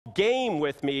game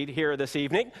with me here this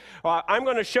evening. I'm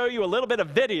going to show you a little bit of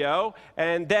video,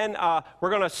 and then we're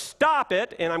going to stop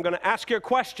it, and I'm going to ask you a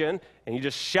question, and you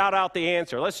just shout out the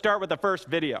answer. Let's start with the first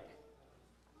video.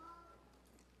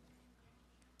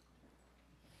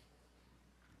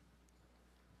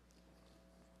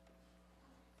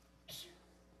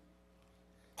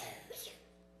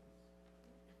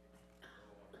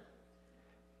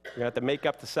 You have to make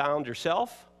up the sound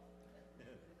yourself.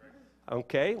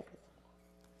 Okay.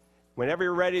 Whenever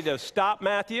you're ready to stop,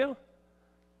 Matthew.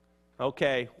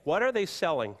 Okay. What are they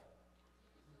selling?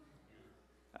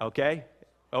 Okay.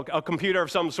 A computer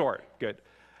of some sort. Good.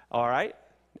 All right.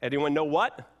 Anyone know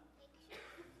what?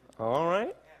 All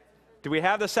right. Do we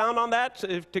have the sound on that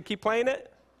to keep playing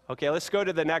it? Okay, let's go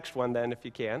to the next one then if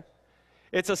you can.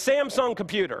 It's a Samsung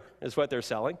computer is what they're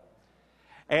selling.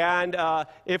 And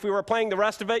if we were playing the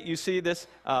rest of it, you see this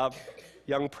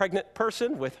young pregnant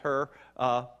person with her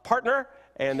partner,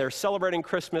 and they're celebrating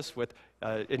Christmas with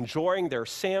enjoying their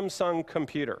Samsung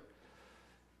computer.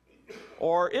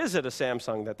 Or is it a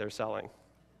Samsung that they're selling?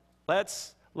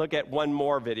 Let's look at one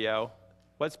more video.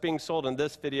 What's being sold in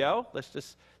this video? Let's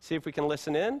just see if we can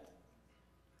listen in.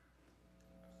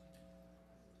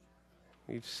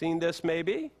 We've seen this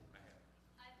maybe.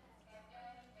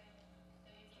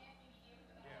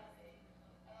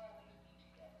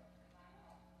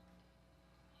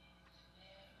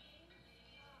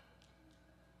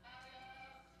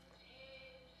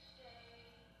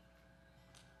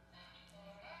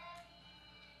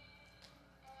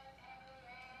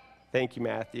 Thank you,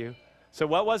 Matthew. So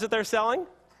what was it they're selling?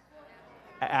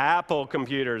 Apple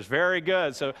computers. Very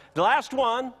good. So the last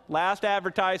one, last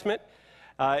advertisement,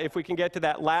 if we can get to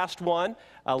that last one,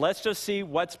 let's just see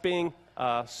what's being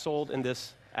sold in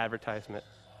this advertisement.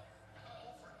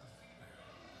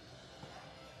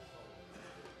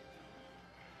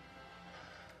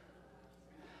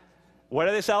 What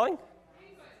are they selling?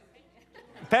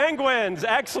 Penguins.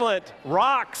 Excellent.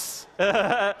 Rocks.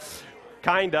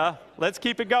 Kinda. Let's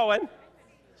keep it going.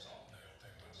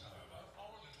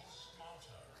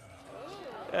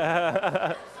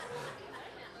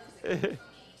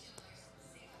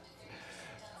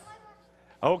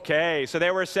 Okay, so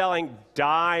they were selling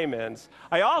diamonds.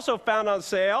 I also found on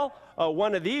sale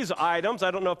one of these items. I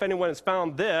don't know if anyone has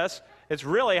found this. It's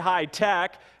really high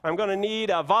tech. I'm going to need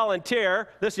a volunteer.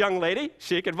 This young lady,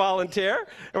 she could volunteer.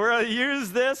 And we're going to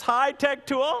use this high tech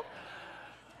tool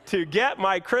to get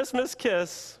my Christmas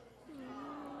kiss.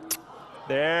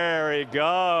 There we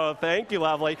go. Thank you,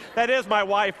 lovely. That is my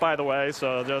wife, by the way,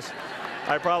 so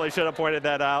I probably should have pointed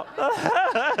that out.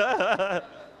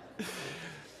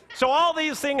 So all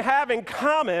these things have in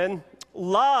common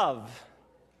love.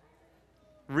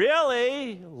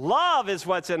 Really? Love is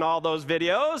what's in all those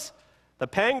videos. The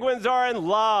penguins are in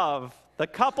love. The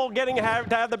couple getting to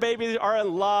have the baby are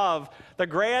in love. The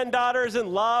granddaughter's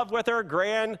in love with her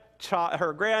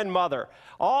grandmother.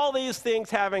 All these things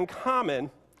have in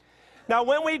common. Now,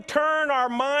 when we turn our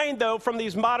mind, though, from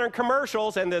these modern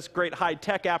commercials and this great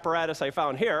high-tech apparatus I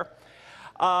found here,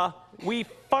 we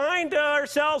find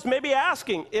ourselves maybe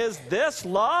asking, is this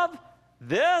love?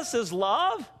 This is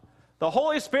love? The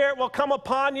Holy Spirit will come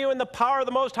upon you and the power of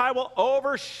the Most High will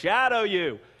overshadow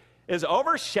you. Is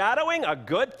overshadowing a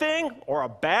good thing or a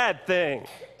bad thing?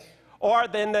 Or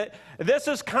then this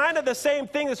is kind of the same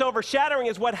thing as overshadowing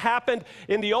as what happened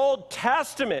in the Old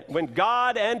Testament when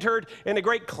God entered in a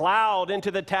great cloud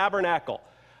into the tabernacle.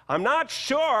 I'm not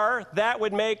sure that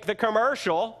would make the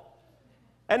commercial.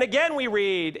 And again we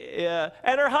read,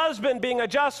 and her husband, being a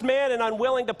just man and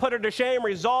unwilling to put her to shame,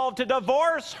 resolved to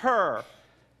divorce her.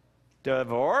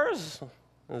 Divorce?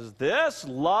 Is this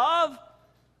love?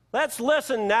 Let's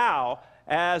listen now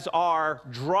as our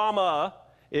drama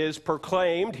is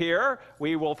proclaimed here.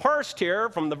 We will first hear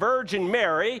from the Virgin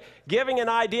Mary giving an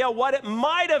idea what it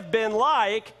might have been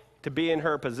like to be in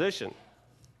her position.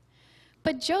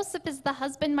 But Joseph is the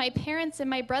husband my parents and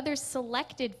my brothers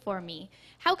selected for me.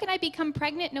 How can I become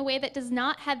pregnant in a way that does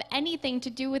not have anything to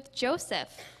do with Joseph?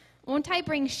 Won't I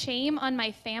bring shame on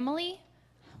my family?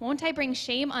 Won't I bring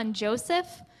shame on Joseph?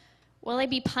 Will I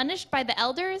be punished by the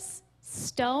elders?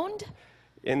 Stoned?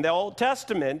 In the Old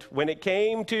Testament, when it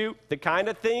came to the kind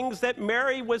of things that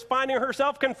Mary was finding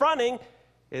herself confronting,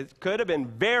 it could have been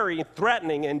very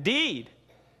threatening indeed.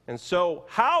 And so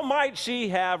how might she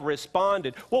have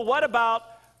responded? Well, what about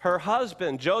her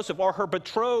husband, Joseph, or her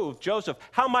betrothed, Joseph?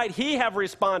 How might he have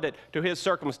responded to his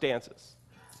circumstances?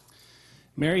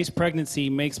 Mary's pregnancy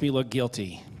makes me look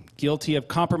guilty of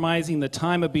compromising the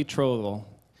time of betrothal.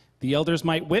 The elders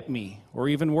might whip me, or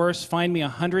even worse, find me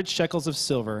 100 shekels of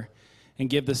silver and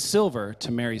give the silver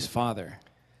to Mary's father.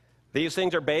 These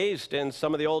things are based in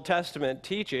some of the Old Testament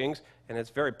teachings, and it's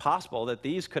very possible that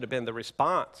these could have been the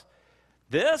response.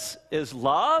 This is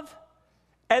love?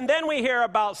 And then we hear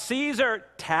about Caesar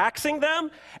taxing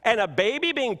them and a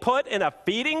baby being put in a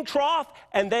feeding trough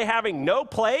and they having no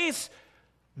place.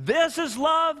 This is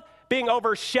love, being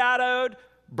overshadowed,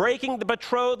 breaking the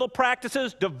betrothal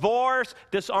practices, divorce,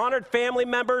 dishonored family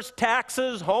members,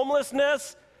 taxes,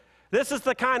 homelessness. This is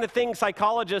the kind of thing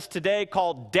psychologists today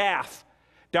call DAF,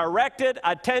 directed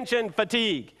attention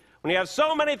fatigue. When you have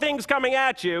so many things coming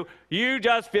at you, you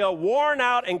just feel worn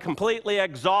out and completely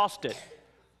exhausted.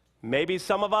 Maybe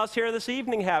some of us here this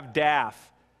evening have DAF,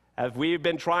 as we've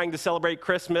been trying to celebrate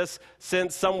Christmas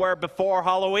since somewhere before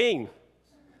Halloween.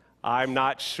 I'm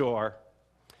not sure.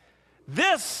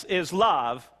 This is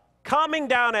love coming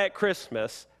down at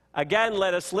Christmas. Again,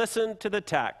 let us listen to the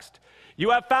text. You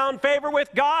have found favor with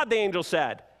God, the angel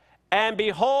said. And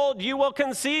behold, you will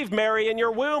conceive, Mary, in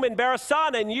your womb and bear a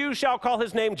son, and you shall call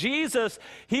his name Jesus.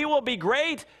 He will be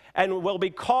great and will be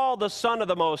called the Son of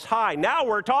the Most High. Now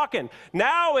we're talking.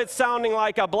 Now it's sounding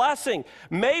like a blessing.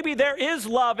 Maybe there is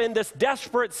love in this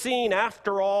desperate scene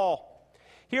after all.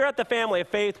 Here at the Family of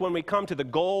Faith, when we come to the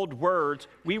gold words,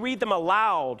 we read them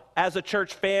aloud as a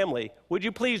church family. Would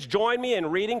you please join me in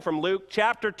reading from Luke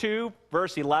chapter 2,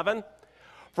 verse 11?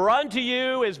 For unto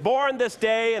you is born this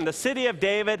day in the city of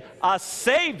David a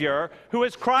Savior who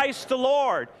is Christ the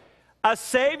Lord. A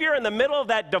Savior in the middle of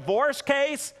that divorce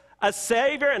case, a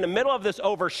Savior in the middle of this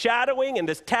overshadowing and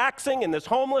this taxing and this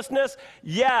homelessness.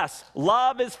 Yes,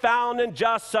 love is found in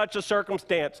just such a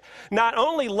circumstance. Not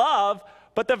only love,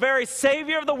 but the very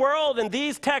Savior of the world. And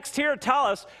these texts here tell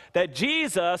us that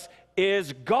Jesus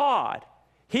is God.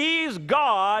 He's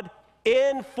God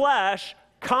in flesh,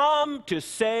 come to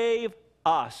save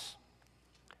us.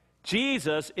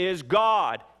 Jesus is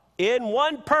God in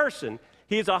one person.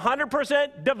 He's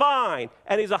 100% divine,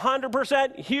 and he's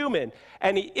 100% human.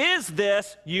 And he is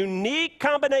this unique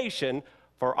combination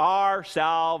for our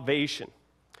salvation.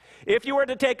 If you were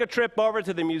to take a trip over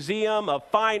to the Museum of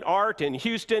Fine Art in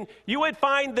Houston, you would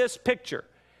find this picture.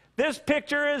 This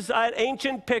picture is an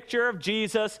ancient picture of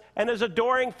Jesus and his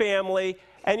adoring family,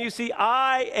 and you see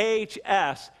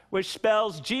IHS, which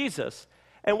spells Jesus.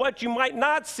 And what you might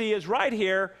not see is right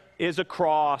here is a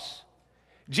cross.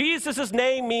 Jesus'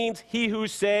 name means he who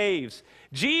saves.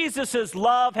 Jesus'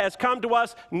 love has come to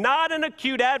us not in a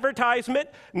cute advertisement,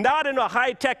 not in a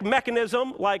high-tech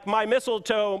mechanism like my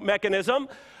mistletoe mechanism,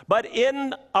 but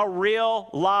in a real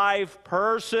live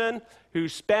person who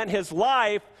spent his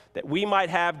life that we might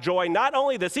have joy not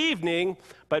only this evening,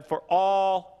 but for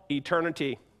all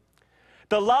eternity.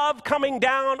 The love coming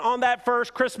down on that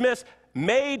first Christmas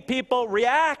made people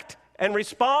react and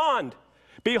respond.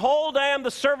 Behold, I am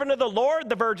the servant of the Lord,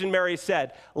 the Virgin Mary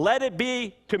said. Let it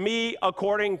be to me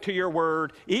according to your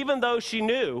word. Even though she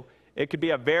knew it could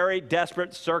be a very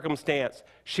desperate circumstance,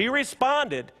 she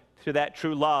responded to that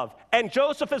true love. And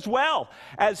Joseph as well,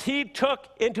 as he took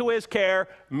into his care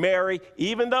Mary,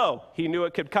 even though he knew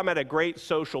it could come at a great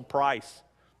social price.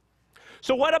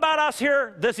 So what about us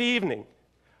here this evening?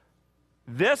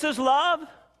 This is love?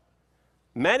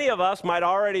 Many of us might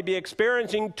already be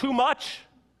experiencing too much.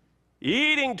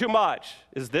 Eating too much.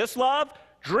 Is this love?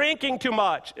 Drinking too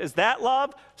much. Is that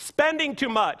love? Spending too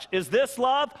much. Is this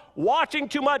love? Watching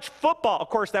too much football. Of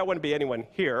course, that wouldn't be anyone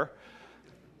here.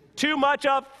 Too much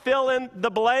of fill in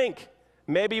the blank.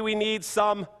 Maybe we need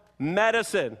some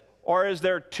medicine. Or is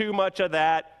there too much of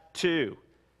that too?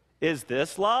 Is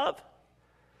this love?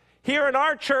 Here in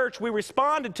our church, we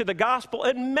responded to the gospel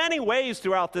in many ways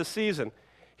throughout this season.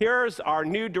 Here's our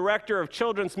new director of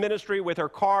children's ministry with her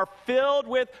car filled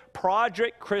with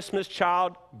Project Christmas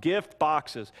Child gift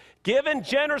boxes, given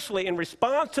generously in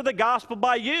response to the gospel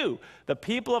by you, the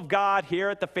people of God here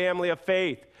at the Family of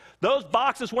Faith. Those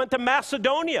boxes went to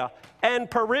Macedonia and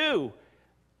Peru.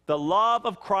 The love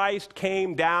of Christ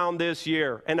came down this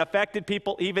year and affected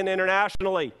people even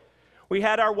internationally. We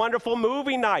had our wonderful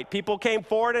movie night. People came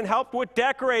forward and helped with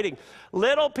decorating.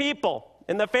 Little people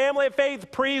in the Family of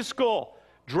Faith preschool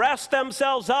dressed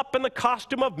themselves up in the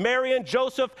costume of Mary and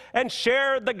Joseph and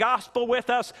shared the gospel with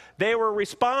us. They were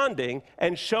responding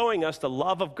and showing us the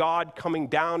love of God coming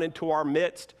down into our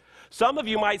midst. Some of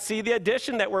you might see the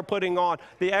addition that we're putting on,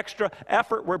 the extra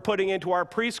effort we're putting into our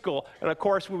preschool. And of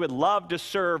course, we would love to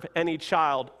serve any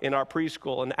child in our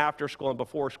preschool and after school and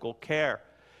before school care.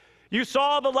 You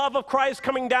saw the love of Christ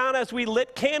coming down as we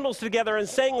lit candles together and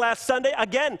sang last Sunday.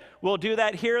 Again, we'll do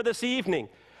that here this evening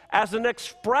as an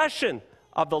expression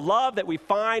of the love that we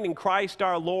find in Christ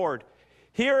our Lord.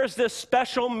 Here is this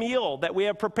special meal that we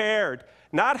have prepared.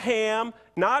 Not ham,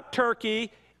 not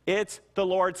turkey, it's the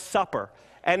Lord's Supper.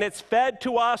 And it's fed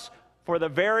to us for the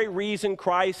very reason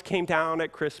Christ came down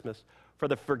at Christmas, for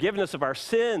the forgiveness of our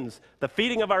sins, the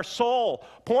feeding of our soul,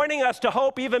 pointing us to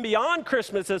hope even beyond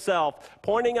Christmas itself,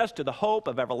 pointing us to the hope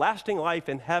of everlasting life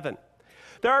in heaven.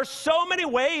 There are so many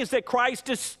ways that Christ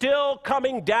is still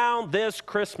coming down this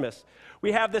Christmas.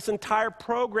 We have this entire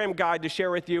program guide to share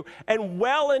with you, and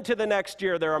well into the next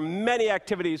year, there are many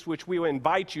activities which we will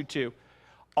invite you to.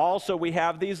 Also, we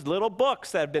have these little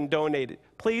books that have been donated.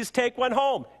 Please take one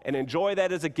home and enjoy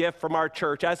that as a gift from our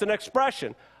church, as an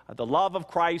expression of the love of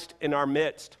Christ in our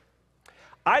midst.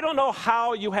 I don't know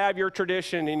how you have your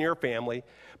tradition in your family,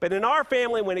 but in our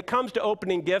family, when it comes to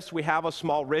opening gifts, we have a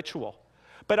small ritual.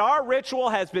 But our ritual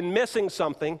has been missing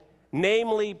something,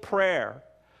 namely prayer.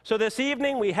 So this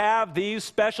evening, we have these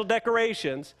special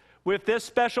decorations with this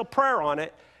special prayer on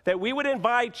it that we would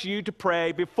invite you to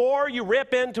pray before you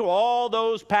rip into all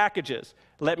those packages.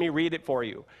 Let me read it for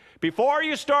you. Before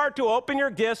you start to open your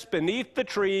gifts beneath the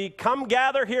tree, come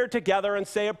gather here together and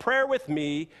say a prayer with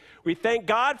me. We thank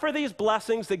God for these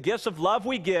blessings, the gifts of love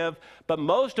we give, but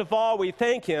most of all, we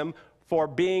thank Him for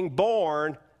being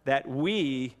born that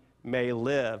we may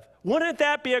live. Wouldn't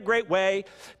that be a great way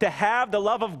to have the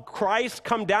love of Christ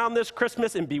come down this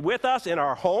Christmas and be with us in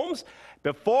our homes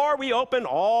before we open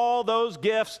all those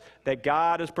gifts that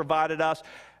God has provided us?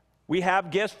 We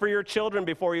have gifts for your children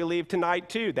before you leave tonight,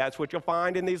 too. That's what you'll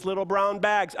find in these little brown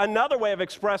bags. Another way of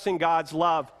expressing God's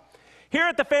love. Here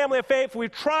at the Family of Faith,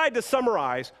 we've tried to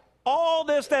summarize all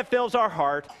this that fills our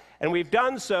heart, and we've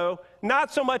done so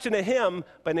not so much in a hymn,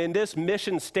 but in this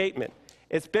mission statement.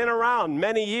 It's been around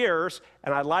many years,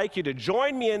 and I'd like you to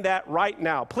join me in that right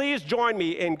now. Please join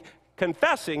me in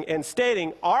confessing and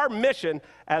stating our mission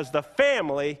as the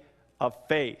Family of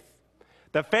Faith.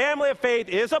 The Family of Faith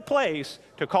is a place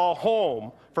to call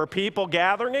home for people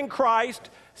gathering in Christ,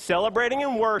 celebrating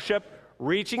in worship,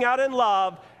 reaching out in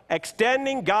love,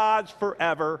 extending God's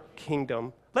forever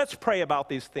kingdom. Let's pray about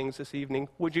these things this evening.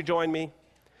 Would you join me?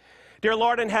 Dear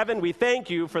Lord in heaven, we thank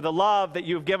you for the love that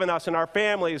you've given us in our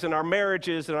families, in our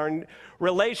marriages, in our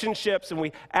relationships, and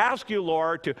we ask you,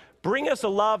 Lord, to bring us a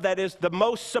love that is the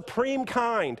most supreme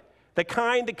kind, the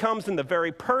kind that comes in the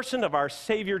very person of our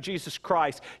Savior Jesus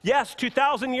Christ. Yes,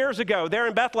 2,000 years ago there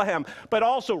in Bethlehem, but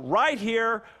also right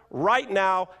here, right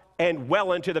now, and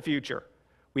well into the future.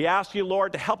 We ask you,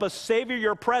 Lord, to help us savor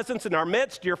your presence in our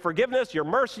midst, your forgiveness, your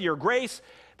mercy, your grace,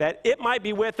 that it might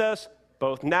be with us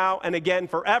both now and again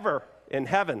forever in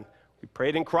heaven. We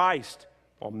prayed in Christ.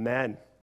 Amen.